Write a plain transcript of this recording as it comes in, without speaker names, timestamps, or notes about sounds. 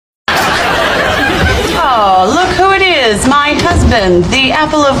husband, the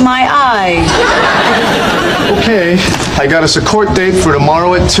apple of my eye. Okay, I got us a court date for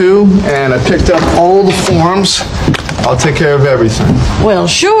tomorrow at 2, and I picked up all the forms. I'll take care of everything. Well,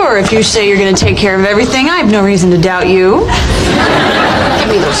 sure, if you say you're going to take care of everything, I have no reason to doubt you. Give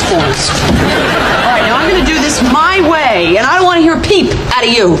me those forms. All right, now I'm going to do this my way, and I don't want to hear a peep out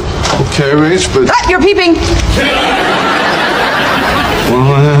of you. Okay, Rach, but... Ah, you're peeping.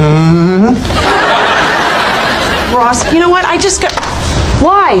 Ross, you know what? I just got...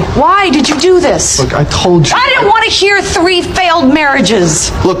 Why? Why did you do this? Look, I told you. I didn't want to hear 3 failed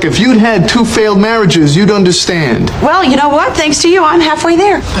marriages. Look, if you'd had 2 failed marriages, you'd understand. Well, you know what? Thanks to you, I'm halfway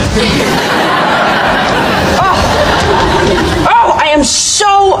there. Oh, I am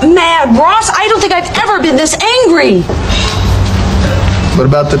so mad. Ross, I don't think I've ever been this angry. What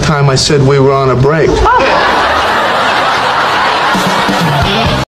about the time I said we were on a break? Oh.